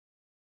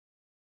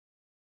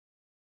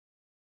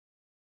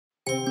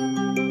Hi,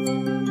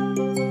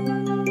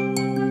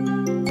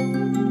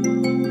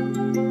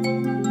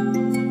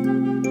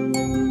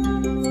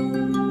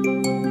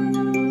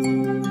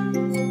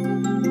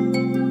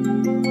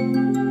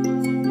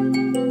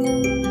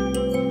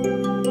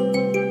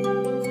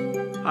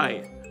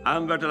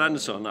 I'm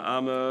Andersson.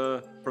 I'm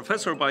a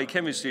professor of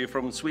biochemistry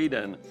from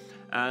Sweden,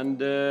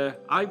 and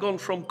I've gone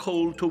from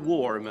cold to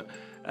warm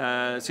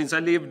since I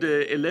lived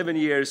 11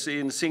 years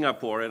in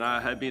Singapore, and I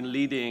have been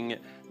leading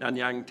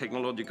Nanyang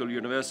Technological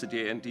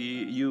University,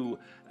 NTU,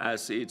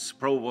 as its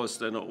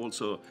provost and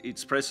also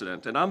its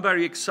president. And I'm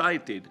very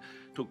excited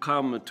to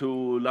come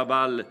to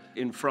Laval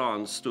in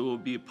France to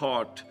be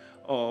part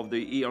of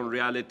the EON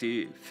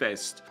Reality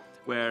Fest,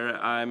 where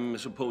I'm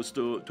supposed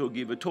to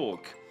give a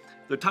talk.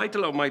 The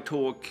title of my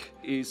talk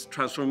is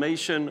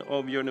Transformation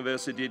of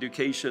University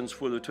Educations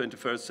for the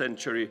 21st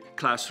Century,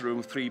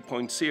 Classroom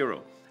 3.0.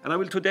 And I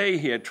will today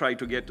here try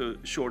to get a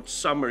short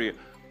summary.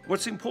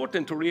 What's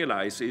important to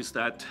realize is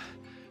that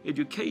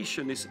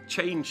education is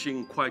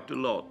changing quite a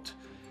lot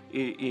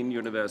in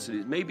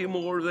universities, maybe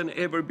more than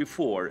ever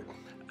before.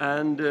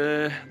 And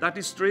that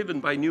is driven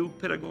by new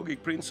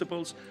pedagogic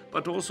principles,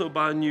 but also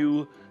by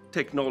new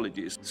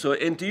technologies. So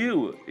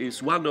NTU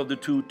is one of the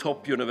two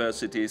top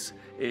universities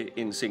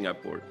in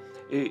Singapore.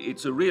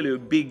 It's a really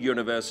big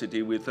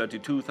university with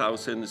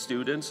 32,000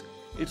 students.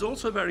 It's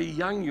also a very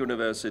young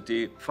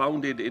university,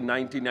 founded in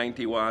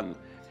 1991.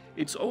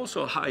 It's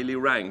also highly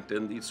ranked,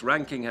 and its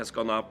ranking has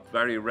gone up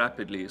very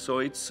rapidly. So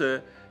it's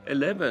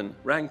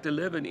ranked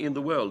 11 in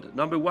the world,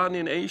 #1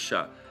 in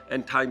Asia,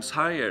 and Times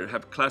Higher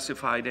have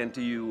classified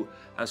NTU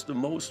as the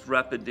most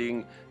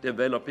rapidly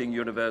developing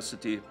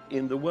university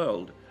in the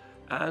world.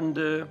 And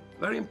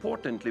very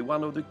importantly,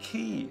 one of the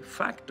key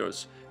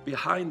factors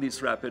behind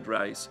this rapid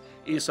rise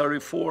is a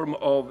reform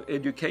of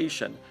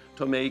education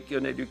to make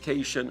an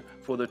education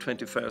for the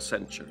 21st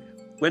century.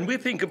 When we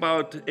think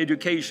about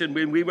education,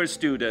 when we were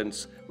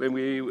students, when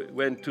we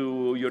went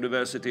to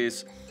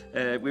universities,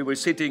 we were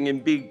sitting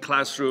in big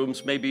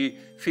classrooms, maybe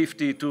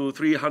 50 to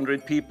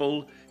 300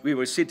 people. We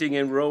were sitting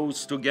in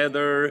rows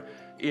together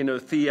in a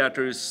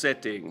theater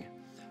setting.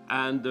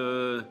 And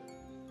the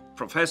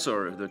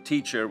professor, the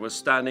teacher, was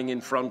standing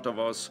in front of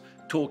us,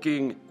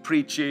 talking,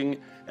 preaching,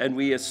 and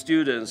we as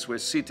students were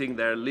sitting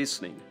there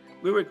listening.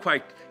 We were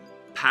quite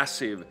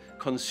passive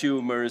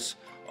consumers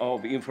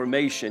of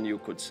information, you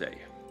could say.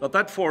 But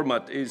that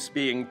format is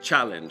being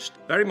challenged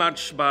very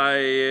much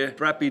by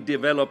rapid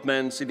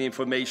developments in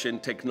information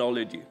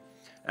technology.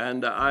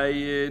 And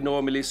I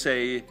normally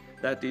say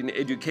that in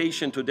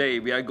education today,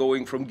 we are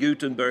going from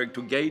Gutenberg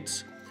to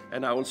Gates.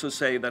 And I also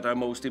say that our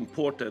most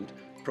important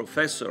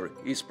professor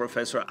is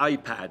Professor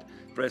iPad.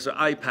 Professor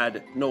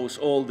iPad knows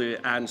all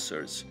the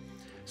answers.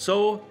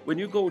 So when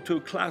you go to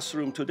a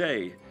classroom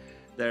today,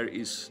 there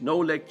is no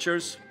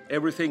lectures,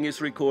 everything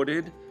is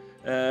recorded.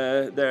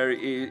 There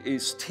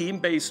is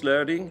team-based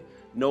learning,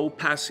 no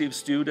passive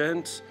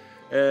students.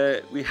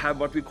 We have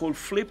what we call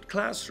flipped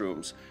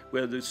classrooms,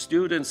 where the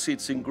student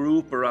sits in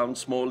group around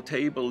small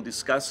table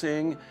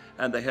discussing,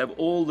 and they have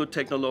all the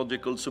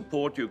technological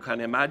support you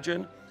can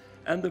imagine.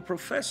 And the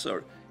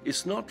professor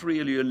is not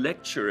really a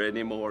lecturer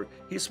anymore.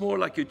 He's more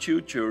like a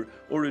tutor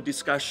or a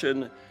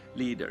discussion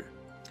leader.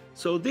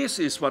 So this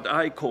is what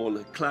I call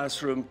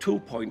Classroom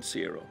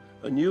 2.0,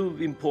 a new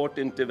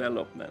important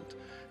development.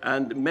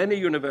 And many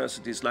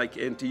universities like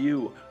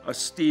NTU are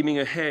steaming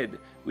ahead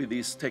with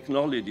this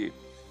technology,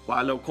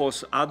 while of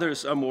course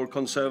others are more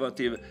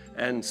conservative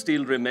and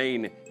still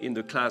remain in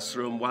the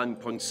Classroom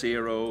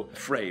 1.0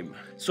 frame.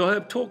 So I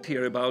have talked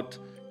here about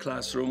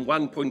Classroom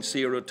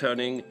 1.0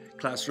 turning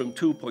Classroom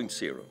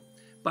 2.0.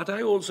 But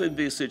I also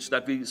envisage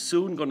that we're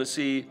soon going to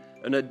see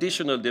an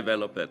additional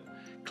development,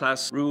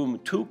 Classroom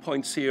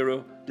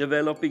 2.0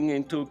 developing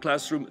into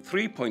Classroom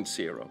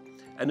 3.0.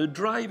 And a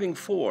driving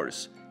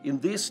force in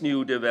this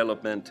new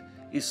development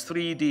is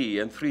 3D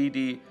and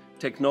 3D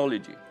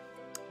technology.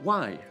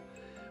 Why?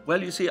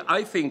 Well, you see,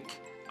 I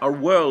think our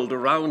world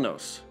around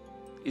us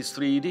is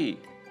 3D.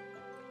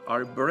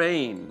 Our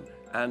brain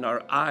and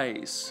our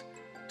eyes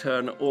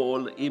turn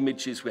all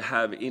images we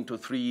have into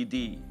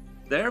 3D.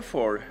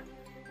 Therefore,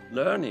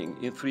 learning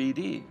in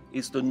 3D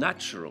is the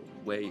natural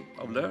way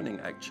of learning,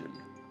 actually.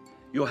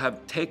 You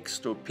have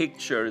text or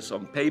pictures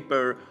on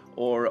paper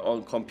or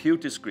on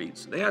computer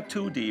screens. They are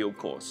 2D, of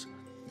course.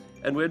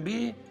 And when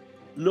we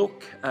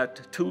look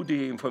at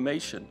 2D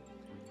information,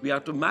 we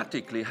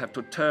automatically have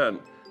to turn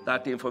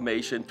that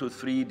information to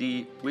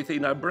 3D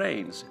within our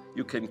brains.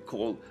 You can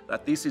call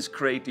that this is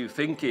creative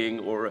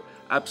thinking or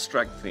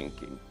abstract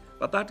thinking.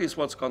 But that is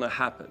what's going to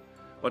happen,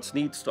 what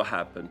needs to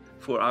happen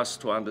for us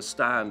to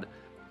understand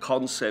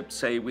concepts,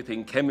 say,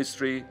 within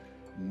chemistry,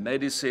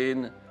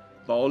 medicine,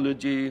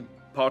 biology,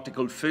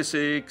 particle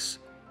physics,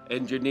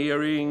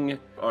 engineering,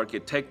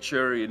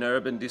 architecture, in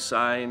urban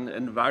design,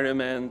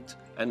 environment,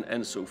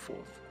 and so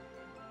forth.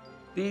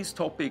 These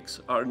topics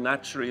are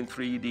naturally in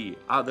 3D,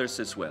 others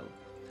as well.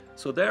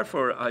 So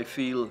therefore, I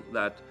feel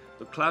that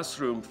the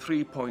Classroom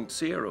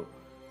 3.0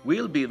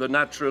 will be the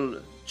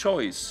natural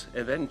choice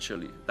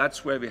eventually.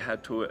 That's where we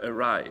had to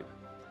arrive.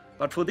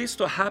 But for this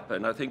to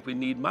happen, I think we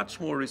need much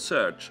more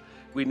research.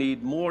 We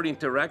need more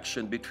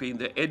interaction between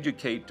the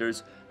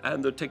educators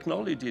and the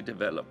technology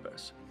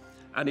developers.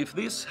 And if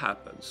this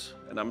happens,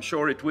 and I'm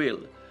sure it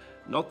will,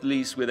 not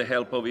least with the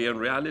help of EON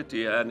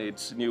Reality and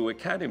its new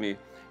academy,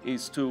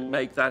 is to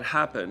make that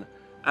happen.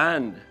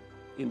 And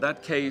in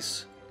that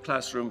case,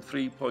 Classroom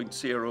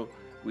 3.0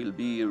 will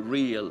be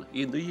real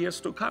in the years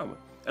to come.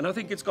 And I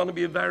think it's going to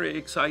be a very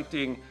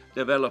exciting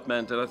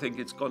development, and I think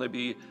it's going to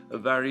be a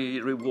very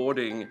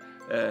rewarding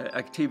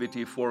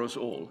activity for us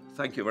all.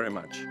 Thank you very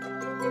much.